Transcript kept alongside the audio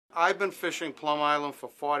I've been fishing Plum Island for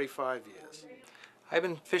 45 years. I've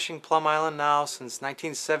been fishing Plum Island now since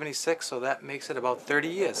 1976, so that makes it about 30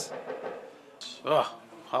 years. Oh,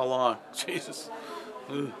 how long? Jesus.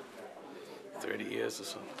 Ooh, 30 years or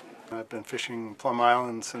so. I've been fishing Plum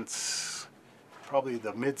Island since probably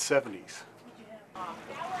the mid-70s.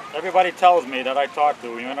 Everybody tells me that I talk to,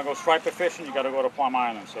 you're gonna go striper fishing, you gotta go to Plum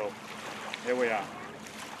Island, so here we are.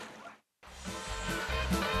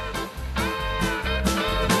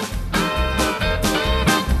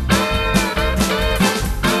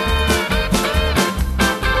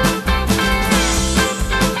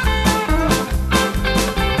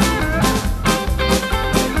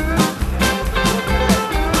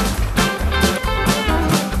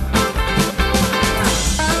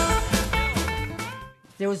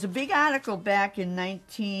 There was a big article back in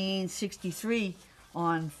 1963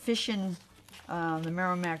 on fishing the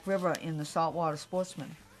Merrimack River in the saltwater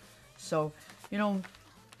sportsman. So, you know,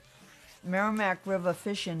 Merrimack River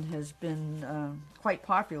fishing has been quite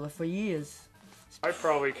popular for years. I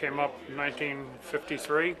probably came up in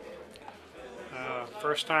 1953.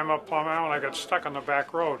 First time up Plum Island, I got stuck on the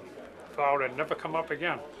back road. Thought I'd never come up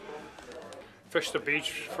again. Fished the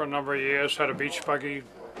beach for a number of years, had a beach buggy.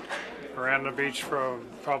 Ran the beach for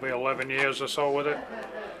probably 11 years or so with it,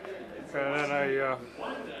 and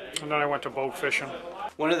then I went to boat fishing.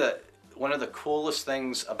 One of the coolest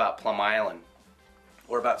things about Plum Island,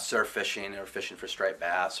 or about surf fishing or fishing for striped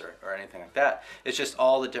bass or anything like that, is just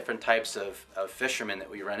all the different types of fishermen that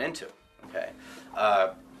we run into. Okay,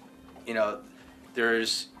 you know,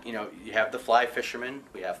 there's you have the fly fishermen,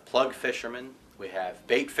 we have plug fishermen, we have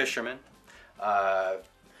bait fishermen.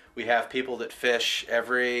 We have people that fish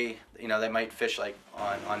they might fish like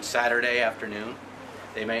on Saturday afternoon.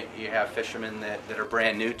 You have fishermen that are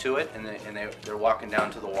brand new to it, and they're walking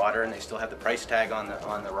down to the water and they still have the price tag on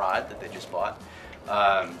the rod that they just bought.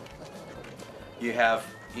 You have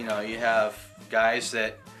guys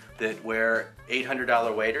that wear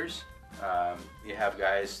 $800 waders. You have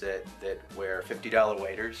guys that wear $50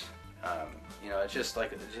 waders.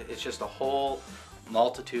 It's just a whole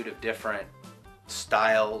multitude of different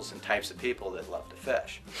styles and types of people that love to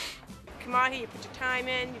fish. Come out here, you put your time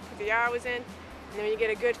in, you put the hours in, and then when you get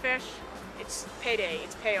a good fish, it's payday,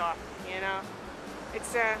 it's payoff, you know.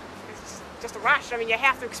 It's just a rush. I mean, you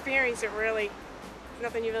have to experience it really. There's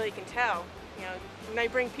nothing you really can tell. You know, when they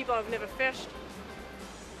bring people who've never fished,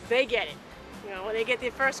 they get it. You know, when they get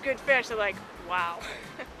their first good fish, they're like, wow,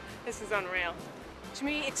 this is unreal. To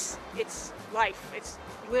me, it's life, it's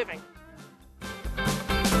living.